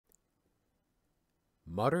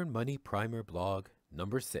Modern Money Primer Blog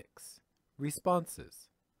number 6. Responses.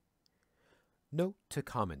 Note to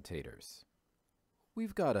commentators.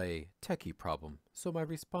 We've got a techie problem, so my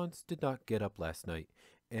response did not get up last night,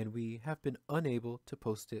 and we have been unable to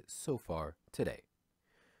post it so far today.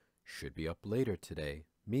 Should be up later today.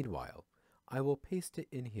 Meanwhile, I will paste it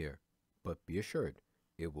in here, but be assured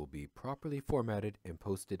it will be properly formatted and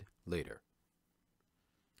posted later.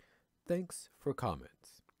 Thanks for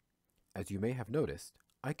comments. As you may have noticed,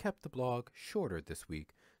 I kept the blog shorter this week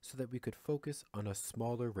so that we could focus on a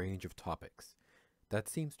smaller range of topics. That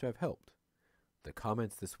seems to have helped. The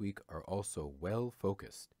comments this week are also well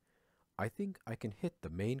focused. I think I can hit the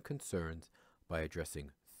main concerns by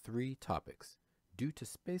addressing 3 topics. Due to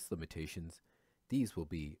space limitations, these will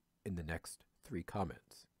be in the next 3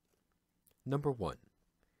 comments. Number 1.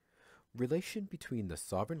 Relation between the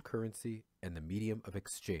sovereign currency and the medium of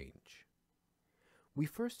exchange. We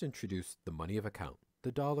first introduced the money of account,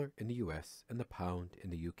 the dollar in the US and the pound in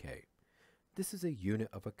the UK. This is a unit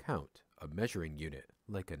of account, a measuring unit,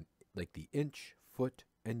 like the inch, foot,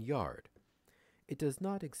 and yard. It does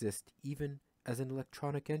not exist even as an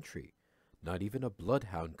electronic entry. Not even a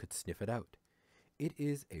bloodhound could sniff it out. It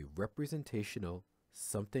is a representational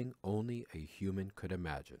something only a human could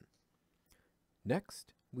imagine.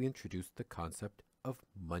 Next, we introduced the concept of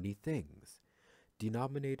money things,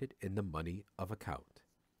 denominated in the money of account.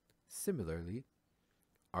 Similarly,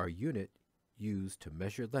 our unit used to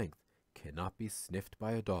measure length cannot be sniffed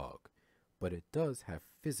by a dog, but it does have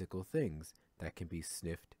physical things that can be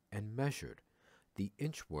sniffed and measured. The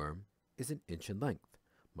inchworm is an inch in length.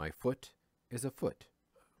 My foot is a foot,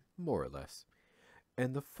 more or less.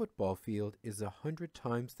 And the football field is 100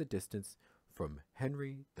 times the distance from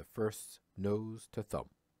Henry I's nose to thumb.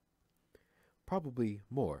 Probably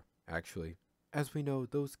more, actually. As we know,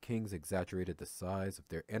 those kings exaggerated the size of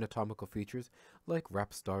their anatomical features like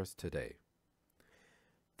rap stars today.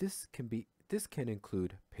 This can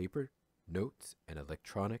include paper notes and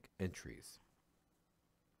electronic entries.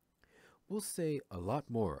 We'll say a lot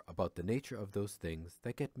more about the nature of those things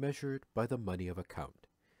that get measured by the money of account.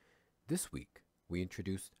 This week, we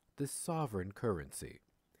introduced the sovereign currency,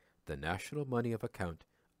 the national money of account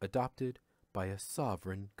adopted by a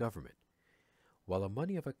sovereign government. While a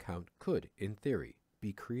money of account could, in theory,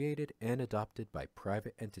 be created and adopted by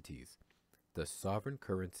private entities, the sovereign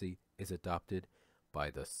currency is adopted by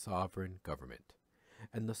the sovereign government.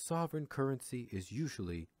 And the sovereign currency is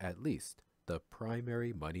usually, at least, the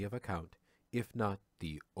primary money of account, if not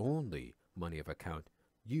the only money of account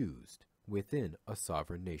used within a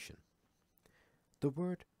sovereign nation. The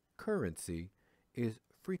word currency is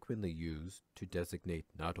frequently used to designate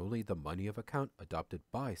not only the money of account adopted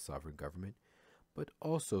by sovereign government, but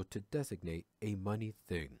also to designate a money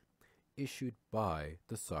thing issued by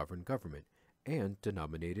the sovereign government and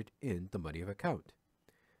denominated in the money of account.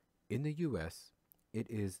 In the U.S., it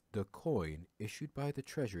is the coin issued by the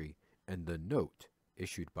Treasury and the note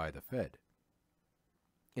issued by the Fed.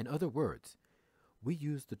 In other words, we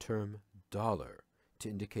use the term dollar to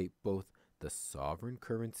indicate both the sovereign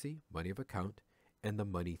currency, money of account, and the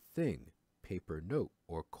money thing, paper note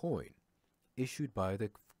or coin, issued by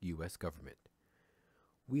the U.S. government.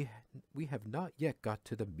 We have not yet got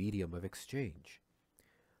to the medium of exchange.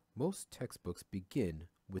 Most textbooks begin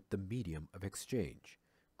with the medium of exchange.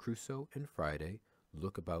 Crusoe and Friday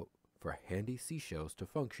look about for handy seashells to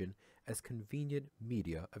function as convenient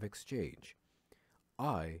media of exchange.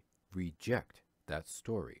 I reject that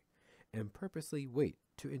story and purposely wait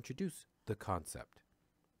to introduce the concept.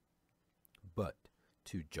 But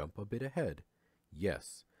to jump a bit ahead,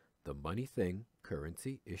 yes, the money thing,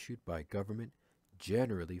 currency issued by government,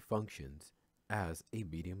 generally functions as a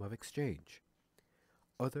medium of exchange.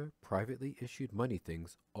 Other privately issued money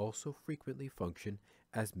things also frequently function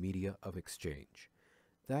as media of exchange.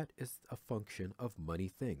 That is a function of money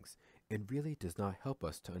things and really does not help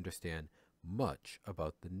us to understand much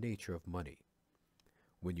about the nature of money.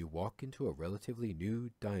 When you walk into a relatively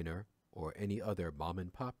new diner or any other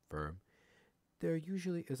mom-and-pop firm, there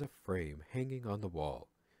usually is a frame hanging on the wall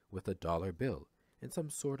with a dollar bill and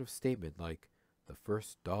some sort of statement like, "The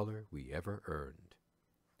first dollar we ever earned."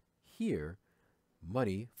 Here,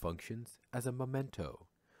 money functions as a memento,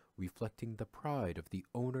 reflecting the pride of the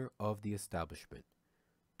owner of the establishment.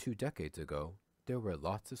 2 decades ago, there were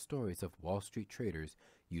lots of stories of Wall Street traders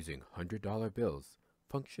using $100 bills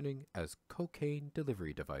functioning as cocaine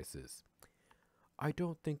delivery devices. I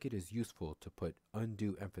don't think it is useful to put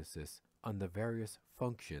undue emphasis on the various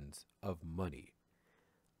functions of money.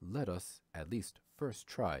 Let us at least first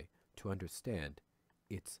try to understand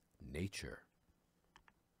its nature.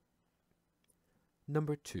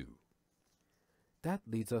 Number 2. That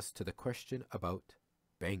leads us to the question about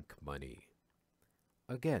bank money.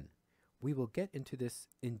 Again, we will get into this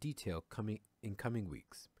in detail in coming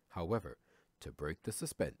weeks. However, to break the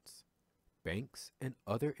suspense, banks and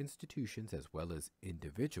other institutions as well as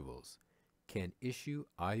individuals can issue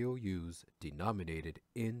IOUs denominated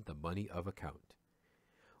in the money of account.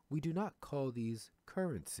 We do not call these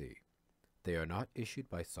currency. They are not issued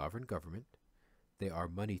by sovereign government. They are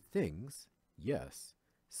money things, yes.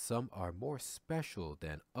 Some are more special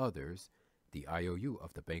than others. The IOU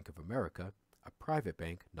of the Bank of America, a private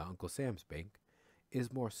bank, not Uncle Sam's bank,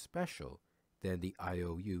 is more special than the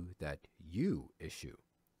IOU that you issue.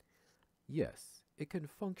 Yes, it can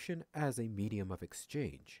function as a medium of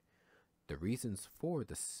exchange. The reasons for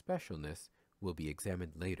the specialness will be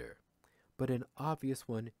examined later, but an obvious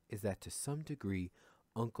one is that to some degree,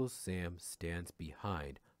 Uncle Sam stands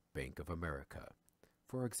behind Bank of America.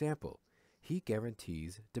 For example, he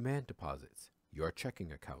guarantees demand deposits, your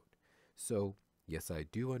checking account. So, yes, I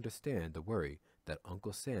do understand the worry that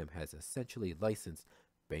Uncle Sam has essentially licensed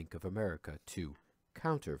Bank of America to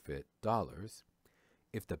counterfeit dollars.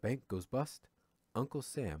 If the bank goes bust, Uncle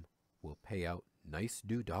Sam will pay out nice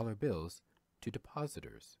new dollar bills to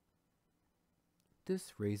depositors.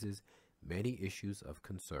 This raises many issues of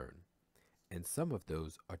concern, and some of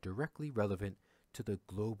those are directly relevant to the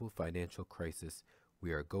global financial crisis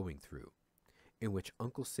we are going through, in which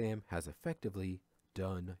Uncle Sam has effectively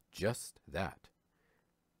done just that.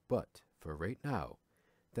 But for right now,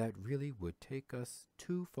 that really would take us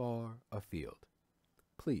too far afield.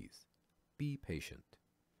 Please, be patient.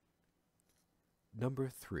 Number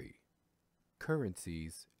 3.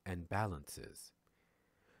 Currencies and balances.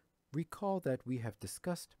 Recall that we have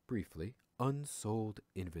discussed briefly unsold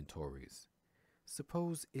inventories.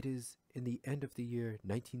 Suppose it is in the end of the year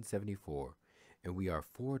 1974 and we are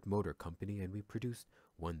Ford Motor Company and we produced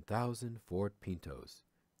 1,000 Ford Pintos.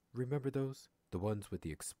 Remember those? The ones with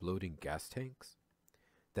the exploding gas tanks?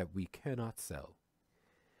 That we cannot sell.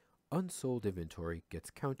 Unsold inventory gets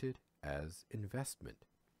counted as investment.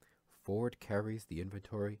 Ford carries the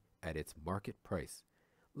inventory at its market price.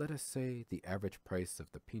 Let us say the average price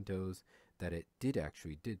of the Pintos that it did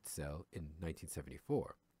sell in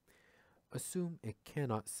 1974. Assume it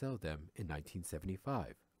cannot sell them in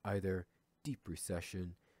 1975, either deep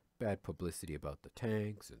recession, bad publicity about the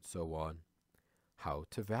tanks, and so on. How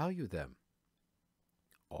to value them?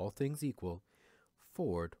 All things equal,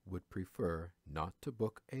 Ford would prefer not to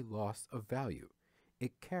book a loss of value.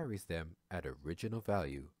 It carries them at original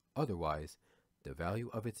value, otherwise the value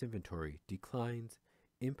of its inventory declines,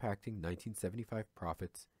 impacting 1975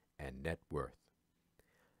 profits and net worth.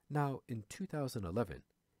 Now in 2011,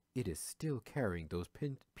 it is still carrying those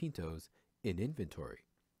Pintos in inventory.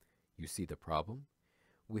 You see the problem?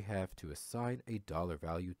 We have to assign a dollar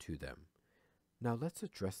value to them. Now let's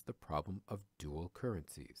address the problem of dual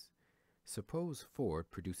currencies. Suppose Ford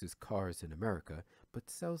produces cars in America but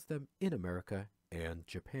sells them in America and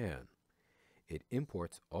Japan. It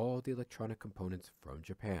imports all the electronic components from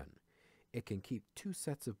Japan. It can keep 2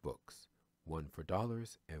 sets of books, one for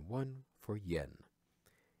dollars and one for yen.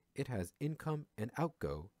 It has income and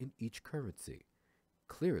outgo in each currency.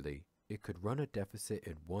 Clearly, it could run a deficit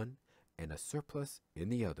in one and a surplus in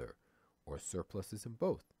the other, or surpluses in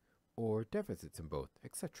both, or deficits in both,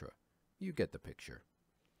 etc. You get the picture.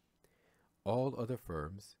 All other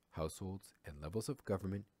firms, households, and levels of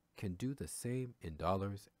government can do the same in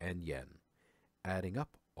dollars and yen. Adding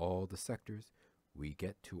up all the sectors, we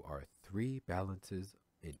get to our 3 balances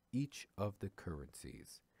in each of the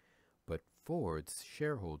currencies. But Ford's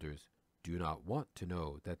shareholders do not want to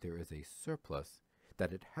know that there is a surplus,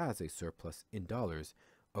 that it has a surplus in dollars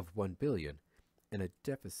of 1 billion and a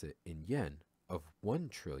deficit in yen of 1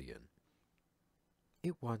 trillion.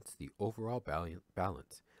 It wants the overall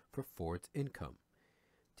balance for Ford's income.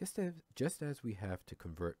 Just as we have to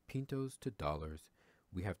convert Pintos to dollars,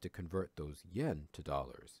 we have to convert those yen to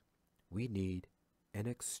dollars. We need an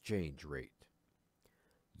exchange rate.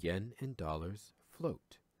 Yen and dollars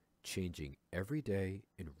float, changing every day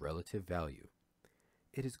in relative value.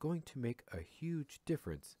 It is going to make a huge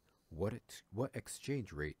difference what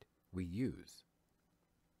exchange rate we use.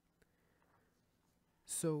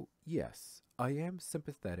 So yes, I am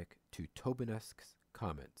sympathetic to Tobinesque's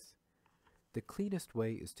comments. The cleanest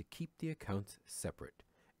way is to keep the accounts separate,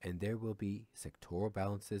 and there will be sectoral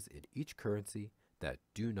balances in each currency that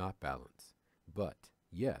do not balance. But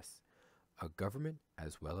yes, a government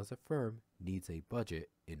as well as a firm needs a budget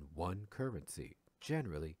in one currency.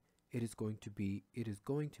 Generally, it is going to be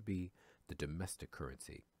the domestic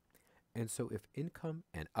currency. And so if income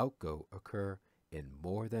and outgo occur in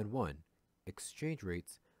more than one, exchange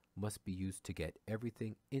rates must be used to get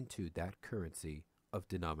everything into that currency of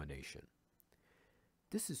denomination.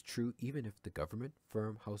 This is true even if the government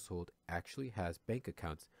firm household actually has bank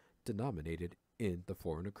accounts denominated in the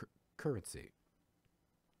foreign currency.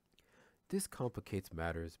 This complicates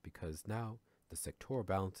matters because now the sectoral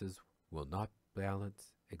balances will not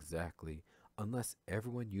balance exactly unless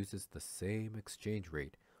everyone uses the same exchange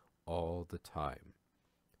rate all the time,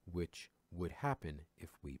 which would happen if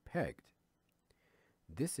we pegged.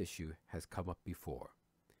 This issue has come up before.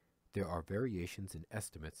 There are variations in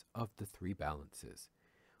estimates of the three balances.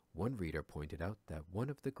 One reader pointed out that one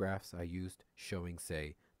of the graphs I used showing,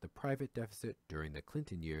 say, the private deficit during the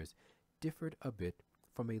Clinton years differed a bit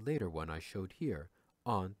from a later one I showed here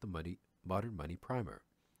on the Modern Money Primer.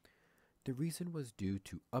 The reason was due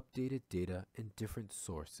to updated data and different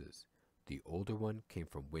sources. The older one came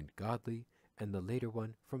from Wynne Godley and the later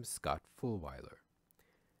one from Scott Fullwiler.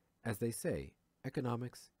 As they say,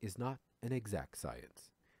 economics is not an exact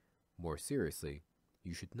science. More seriously,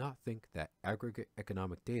 you should not think that aggregate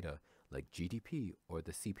economic data like GDP or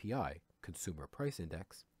the CPI, Consumer Price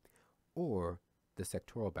Index, or the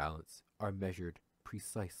sectoral balance are measured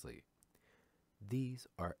precisely. These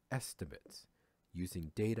are estimates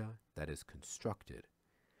using data that is constructed.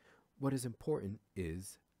 What is important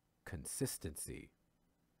is consistency.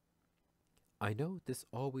 I know this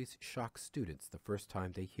always shocks students the first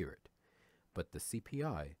time they hear it, but the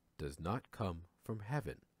CPI does not come from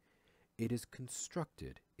heaven. It is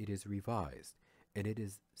constructed, it is revised, and it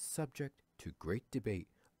is subject to great debate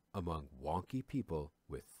among wonky people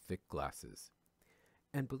with thick glasses.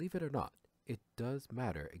 And believe it or not, it does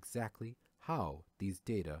matter exactly how these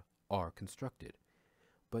data are constructed.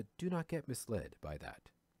 But do not get misled by that.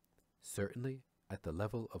 Certainly, at the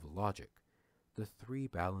level of logic, the three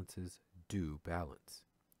balances do balance.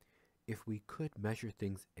 If we could measure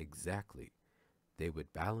things exactly, they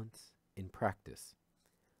would balance in practice.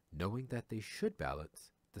 Knowing that they should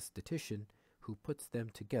balance, the statistician who puts them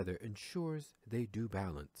together ensures they do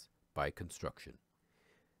balance by construction.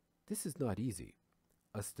 This is not easy.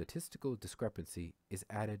 A statistical discrepancy is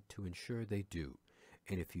added to ensure they do,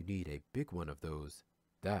 and if you need a big one of those,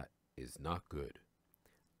 that is not good.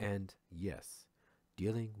 And yes,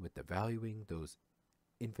 dealing with the valuing those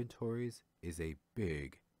inventories is a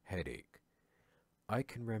big headache. I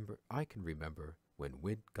can remember when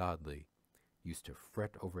Wynne Godley used to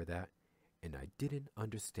fret over that, and I didn't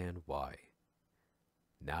understand why.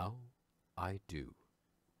 Now I do.